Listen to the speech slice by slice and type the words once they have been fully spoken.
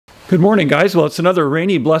Good morning, guys. Well, it's another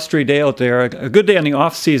rainy, blustery day out there. A good day in the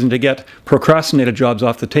off season to get procrastinated jobs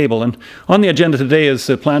off the table. And on the agenda today is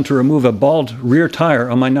a plan to remove a bald rear tire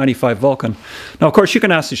on my 95 Vulcan. Now, of course, you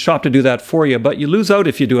can ask the shop to do that for you, but you lose out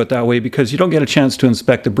if you do it that way because you don't get a chance to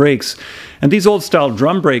inspect the brakes. And these old style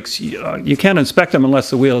drum brakes, you can't inspect them unless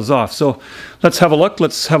the wheel is off. So let's have a look.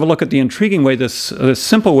 Let's have a look at the intriguing way, this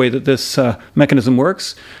simple way that this mechanism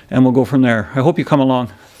works, and we'll go from there. I hope you come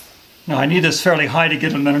along. Now I need this fairly high to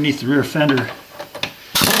get it underneath the rear fender.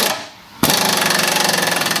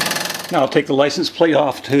 Now I'll take the license plate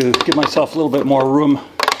off to give myself a little bit more room.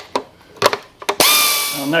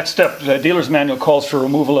 Now, next step, the dealer's manual calls for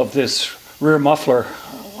removal of this rear muffler.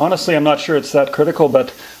 Honestly, I'm not sure it's that critical,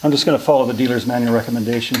 but I'm just going to follow the dealer's manual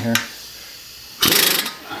recommendation here.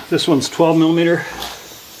 This one's 12 millimeter.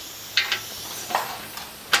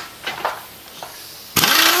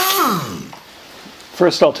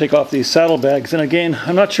 First I'll take off these saddlebags, and again,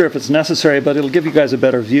 I'm not sure if it's necessary, but it'll give you guys a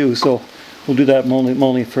better view, so we'll do that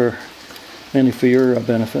mainly for your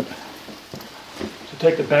benefit. To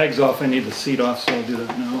take the bags off, I need the seat off, so I'll do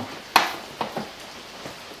that now.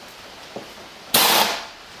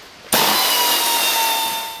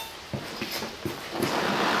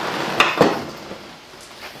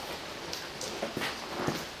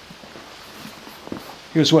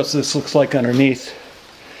 Here's what this looks like underneath.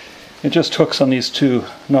 It just hooks on these two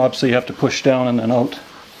knobs, so you have to push down and then out.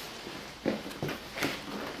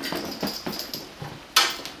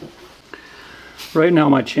 Right now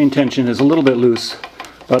my chain tension is a little bit loose,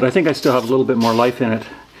 but I think I still have a little bit more life in it.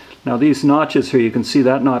 Now these notches here, you can see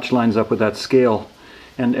that notch lines up with that scale,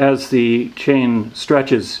 and as the chain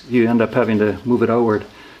stretches you end up having to move it outward.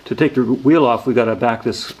 To take the wheel off, we've got to back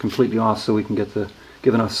this completely off so we can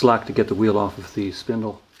give enough slack to get the wheel off of the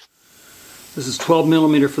spindle. This is 12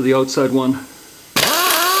 millimeter for the outside one.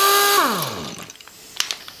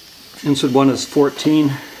 Inside one is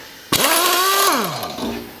 14.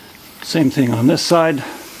 Same thing on this side.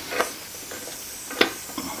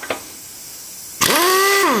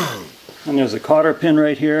 And there's a cotter pin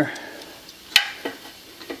right here.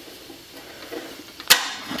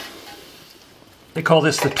 They call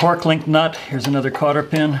this the torque link nut. Here's another cotter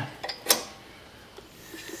pin.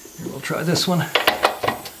 Here, we'll try this one.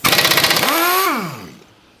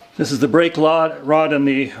 This is the brake rod and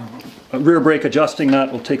the rear brake adjusting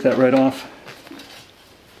nut. We'll take that right off.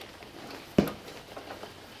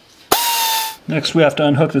 Next we have to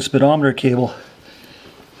unhook the speedometer cable.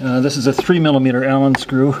 This is a 3 millimeter Allen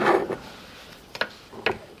screw.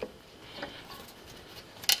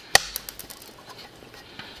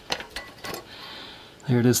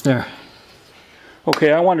 There it is there.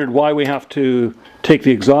 Okay, I wondered why we have to take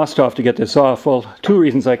the exhaust off to get this off. Well, two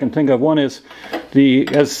reasons I can think of. One is,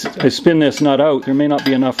 as I spin this nut out, there may not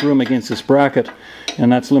be enough room against this bracket,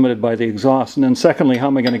 and that's limited by the exhaust. And then secondly, how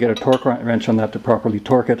am I going to get a torque wrench on that to properly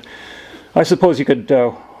torque it? I suppose you could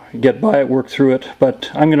get by it, work through it,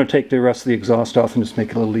 but I'm going to take the rest of the exhaust off and just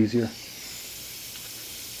make it a little easier.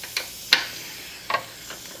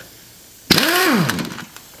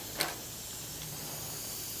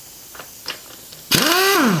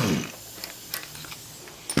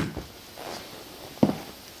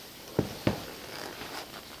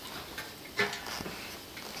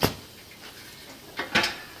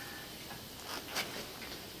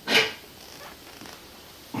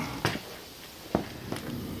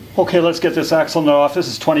 Okay, let's get this axle nut off. This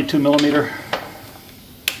is 22 millimeter.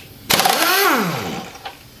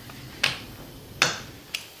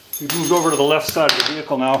 We've moved over to the left side of the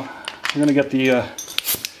vehicle now. We're going to get the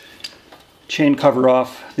chain cover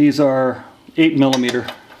off. These are 8 millimeter,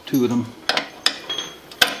 two of them.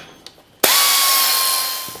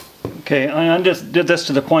 Okay, I just did this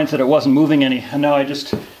to the point that it wasn't moving any, and now I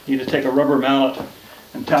just need to take a rubber mallet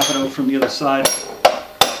and tap it out from the other side.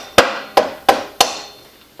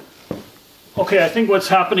 Okay, I think what's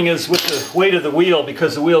happening is with the weight of the wheel,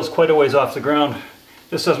 because the wheel is quite a ways off the ground,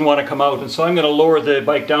 this doesn't want to come out, and so I'm going to lower the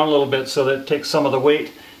bike down a little bit so that it takes some of the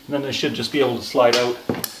weight, and then it should just be able to slide out.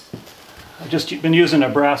 I've just been using a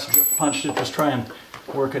brass drip punch to just try and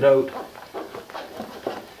work it out.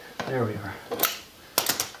 There we are.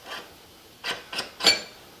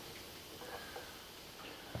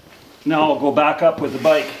 Now I'll go back up with the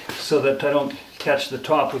bike so that I don't catch the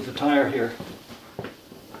top with the tire here.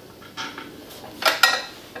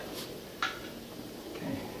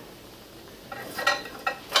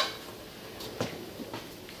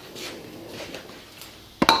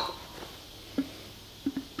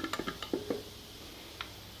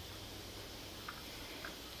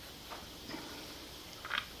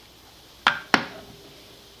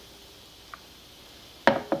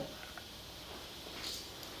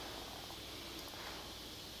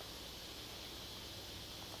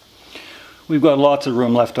 We've got lots of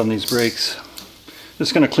room left on these brakes.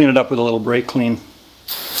 Just going to clean it up with a little brake clean.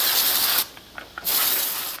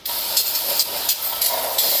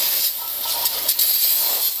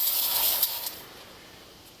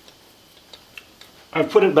 I've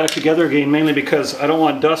put it back together again mainly because I don't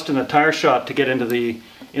want dust in the tire shot to get into the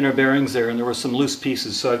inner bearings there, and there were some loose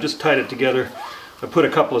pieces, so I've just tied it together. I put a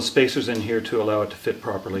couple of spacers in here to allow it to fit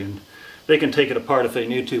properly, and they can take it apart if they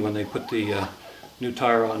need to when they put the new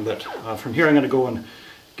tire on. But from here I'm going to go and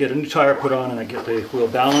get a new tire put on, and I get the wheel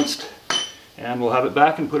balanced, and we'll have it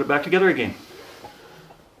back and put it back together again.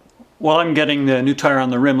 While I'm getting the new tire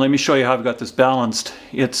on the rim, let me show you how I've got this balanced.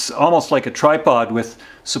 It's almost like a tripod with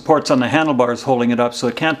supports on the handlebars holding it up so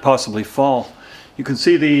it can't possibly fall. You can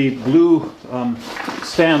see the blue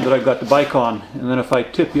stand that I've got the bike on, and then if I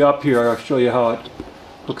tip you up here, I'll show you how it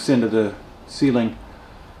hooks into the ceiling.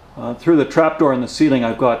 Through the trapdoor in the ceiling,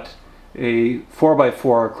 I've got a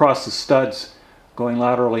 4x4 across the studs going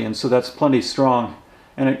laterally, and so that's plenty strong.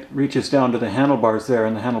 And it reaches down to the handlebars there,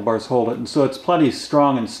 and the handlebars hold it. And so it's plenty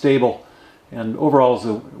strong and stable, and overall is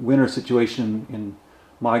a winner situation in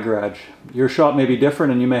my garage. Your shop may be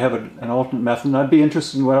different, and you may have an alternate method, and I'd be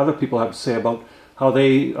interested in what other people have to say about how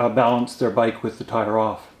they balance their bike with the tire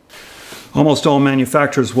off. Almost all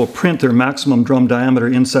manufacturers will print their maximum drum diameter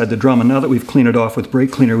inside the drum, and now that we've cleaned it off with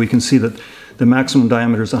brake cleaner, we can see that the maximum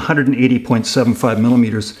diameter is 180.75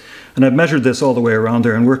 millimeters. And I've measured this all the way around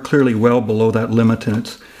there, and we're clearly well below that limit, and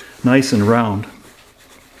it's nice and round.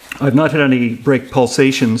 I've not had any brake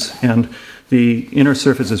pulsations, and the inner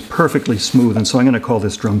surface is perfectly smooth, and so I'm going to call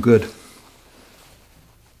this drum good.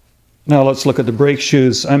 Now let's look at the brake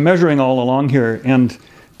shoes. I'm measuring all along here, and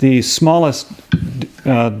the smallest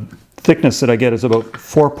thickness that I get is about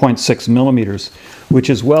 4.6 millimeters, which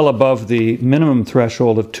is well above the minimum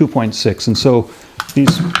threshold of 2.6, and so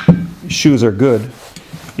these shoes are good.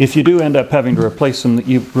 If you do end up having to replace them,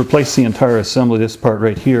 you replace the entire assembly, this part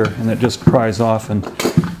right here, and it just pries off and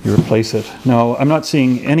you replace it. Now, I'm not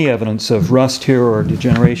seeing any evidence of rust here or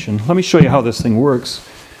degeneration. Let me show you how this thing works.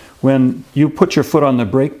 When you put your foot on the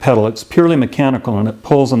brake pedal, it's purely mechanical, and it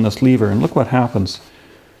pulls on this lever, and look what happens.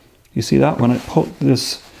 You see that? When it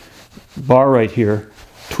this bar right here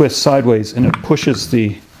twists sideways, and it pushes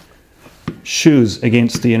the shoes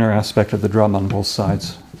against the inner aspect of the drum on both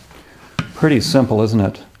sides. Pretty simple, isn't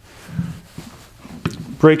it?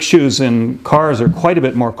 Brake shoes in cars are quite a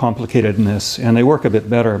bit more complicated than this, and they work a bit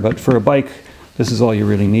better, but for a bike, this is all you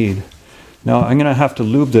really need. Now I'm going to have to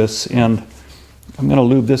lube this, and I'm going to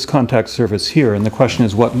lube this contact surface here, and the question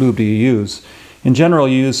is, what lube do you use? In general,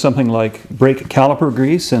 you use something like brake caliper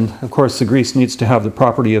grease, and of course the grease needs to have the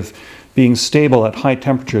property of being stable at high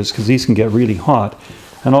temperatures, because these can get really hot.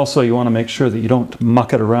 And also you want to make sure that you don't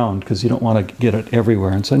muck it around, because you don't want to get it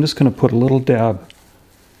everywhere. And so I'm just going to put a little dab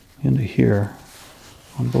into here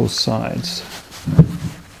on both sides.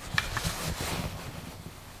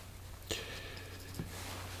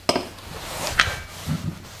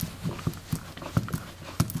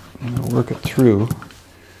 And I'll work it through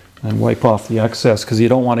and wipe off the excess, because you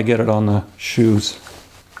don't want to get it on the shoes.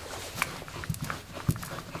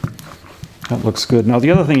 That looks good. Now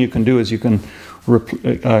the other thing you can do is you can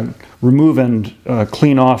remove and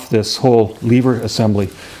clean off this whole lever assembly.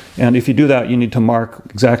 And if you do that, you need to mark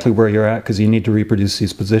exactly where you're at, because you need to reproduce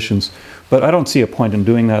these positions. But I don't see a point in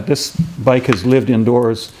doing that. This bike has lived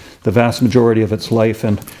indoors the vast majority of its life,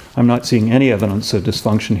 and I'm not seeing any evidence of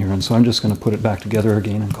dysfunction here, and so I'm just going to put it back together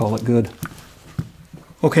again and call it good.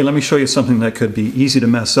 Okay, let me show you something that could be easy to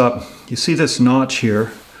mess up. You see this notch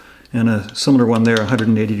here, and a similar one there,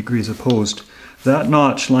 180 degrees opposed. That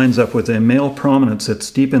notch lines up with a male prominence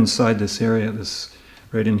that's deep inside this area, this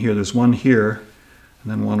right in here. There's one here,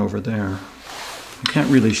 and then one over there. I can't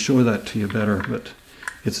really show that to you better, but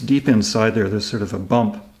it's deep inside there. There's sort of a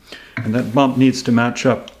bump, and that bump needs to match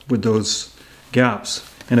up with those gaps.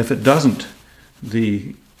 And if it doesn't,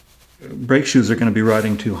 the brake shoes are going to be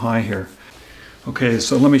riding too high here. Okay,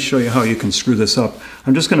 so let me show you how you can screw this up.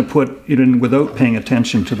 I'm just going to put it in without paying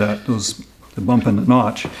attention to that, the bump in the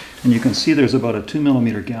notch, and you can see there's about a 2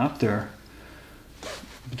 millimeter gap there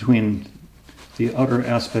between the outer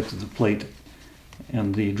aspect of the plate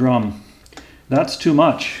and the drum. That's too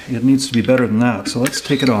much. It needs to be better than that. So let's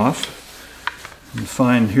take it off and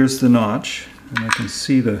find, here's the notch, and I can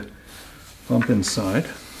see the bump inside.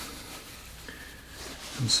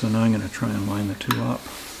 And so now I'm going to try and line the two up.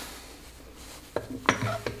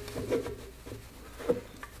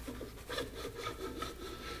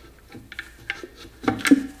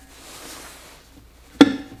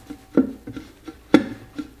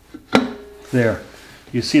 There,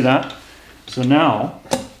 you see that? So now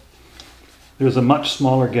there's a much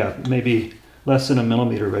smaller gap, maybe less than a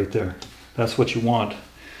millimeter right there. That's what you want.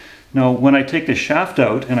 Now when I take the shaft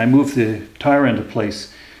out and I move the tire into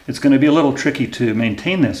place, it's going to be a little tricky to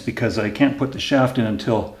maintain this because I can't put the shaft in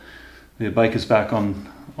until the bike is back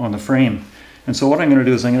on the frame. And so what I'm going to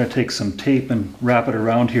do is I'm going to take some tape and wrap it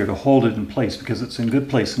around here to hold it in place because it's in good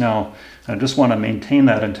place now. I just want to maintain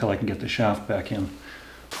that until I can get the shaft back in.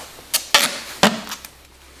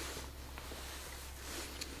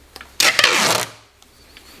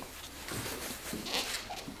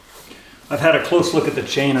 I've had a close look at the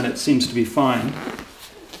chain and it seems to be fine.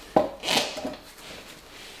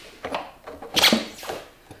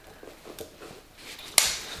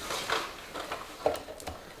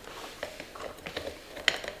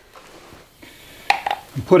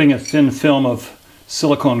 I'm putting a thin film of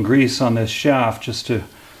silicone grease on this shaft just to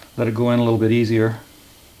let it go in a little bit easier.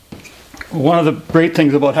 One of the great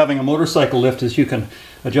things about having a motorcycle lift is you can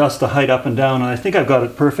adjust the height up and down, and I think I've got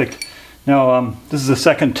it perfect. Now this is the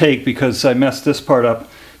second take because I messed this part up.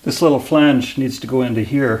 This little flange needs to go into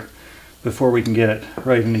here before we can get it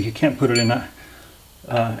right, and you can't put it in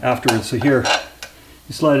afterwards. So here,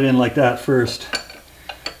 you slide it in like that first.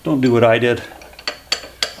 Don't do what I did.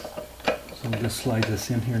 So I'm going to slide this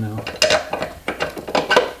in here now.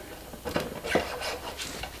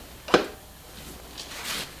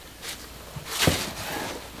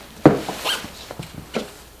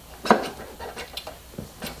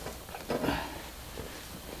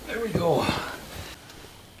 There we go.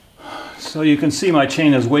 So you can see my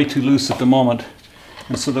chain is way too loose at the moment.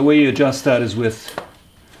 And so the way you adjust that is with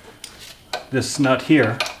this nut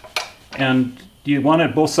here. And you want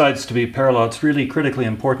it both sides to be parallel. It's really critically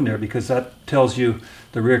important there because that tells you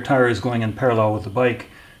the rear tire is going in parallel with the bike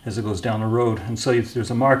as it goes down the road. And so there's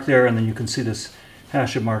a mark there, and then you can see this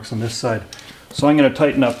hash of marks on this side. So I'm going to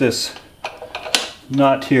tighten up this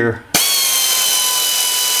nut here.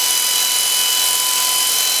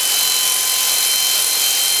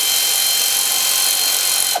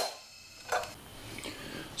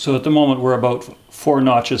 So at the moment we're about 4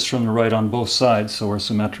 notches from the right on both sides, so we're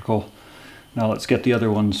symmetrical. Now let's get the other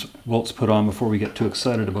bolts put on before we get too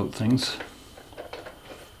excited about things.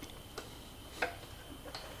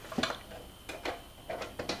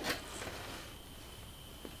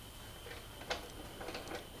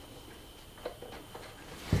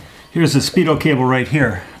 Here's the speedo cable right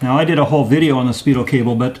here. Now I did a whole video on the speedo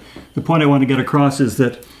cable, but the point I want to get across is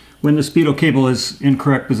that when the speedo cable is in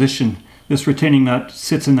correct position, this retaining nut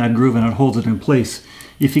sits in that groove and it holds it in place.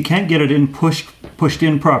 If you can't get it in pushed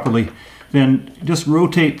in properly, then just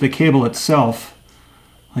rotate the cable itself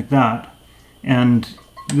like that, and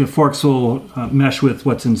the forks will mesh with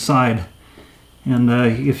what's inside. And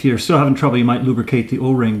if you're still having trouble, you might lubricate the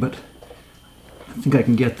O-ring, but I think I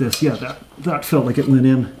can get this. Yeah, that felt like it went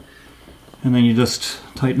in. And then you just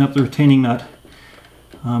tighten up the retaining nut.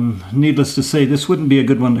 Needless to say, this wouldn't be a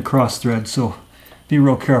good one to cross thread, so be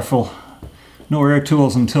real careful. No air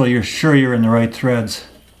tools until you're sure you're in the right threads.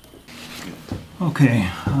 Okay.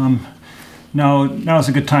 Now's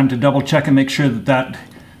a good time to double check and make sure that that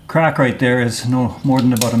crack right there is no more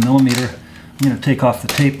than about 1 millimeter. I'm going to take off the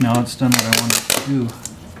tape now. It's done what I wanted to do.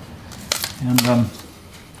 And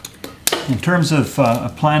in terms of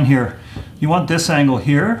a plan here, you want this angle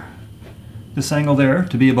here, this angle there,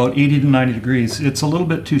 to be about 80 to 90 degrees. It's a little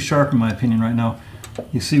bit too sharp in my opinion right now.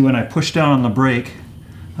 You see when I push down on the brake,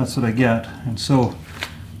 that's what I get. And so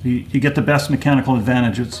you get the best mechanical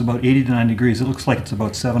advantage. It's about 80 to 90 degrees. It looks like it's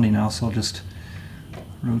about 70 now, so I'll just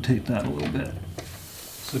rotate that a little bit.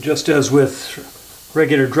 So just as with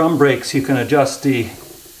regular drum brakes, you can adjust the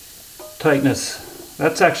tightness.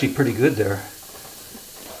 That's actually pretty good there.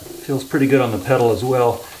 Feels pretty good on the pedal as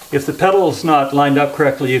well. If the pedal is not lined up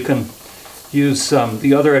correctly, you can use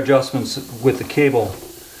the other adjustments with the cable.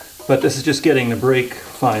 But this is just getting the brake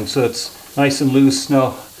fine, so it's nice and loose.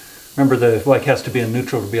 Now, remember the bike has to be in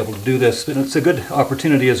neutral to be able to do this, but it's a good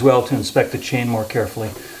opportunity as well to inspect the chain more carefully.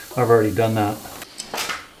 I've already done that.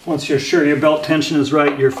 Once you're sure your belt tension is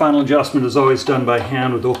right, your final adjustment is always done by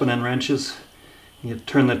hand with open end wrenches. You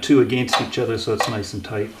turn the two against each other so it's nice and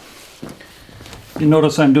tight. You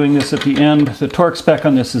notice I'm doing this at the end. The torque spec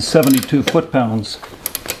on this is 72 foot-pounds.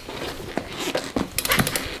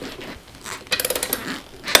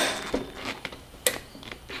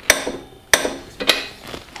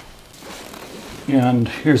 And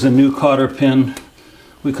here's a new cotter pin.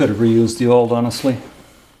 We could have reused the old, honestly.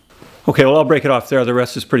 Okay, well, I'll break it off there. The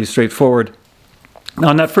rest is pretty straightforward. Now,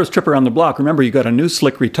 on that first trip around the block, remember you got a new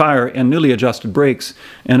slick rear tire and newly adjusted brakes.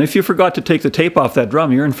 And if you forgot to take the tape off that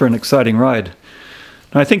drum, you're in for an exciting ride.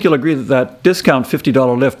 Now, I think you'll agree that that discount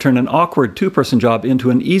 $50 lift turned an awkward two-person job into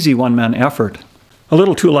an easy one-man effort. A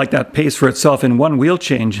little tool like that pays for itself in one wheel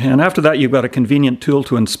change, and after that you've got a convenient tool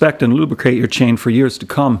to inspect and lubricate your chain for years to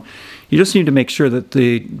come. You just need to make sure that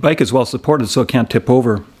the bike is well supported so it can't tip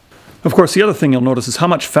over. Of course, the other thing you'll notice is how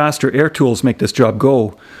much faster air tools make this job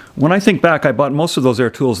go. When I think back, I bought most of those air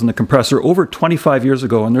tools in the compressor over 25 years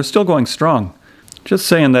ago, and they're still going strong. Just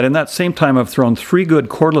saying that in that same time I've thrown 3 good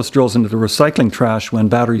cordless drills into the recycling trash when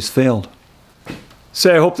batteries failed.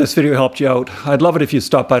 Say, I hope this video helped you out. I'd love it if you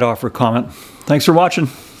stopped by to offer a comment. Thanks for watching.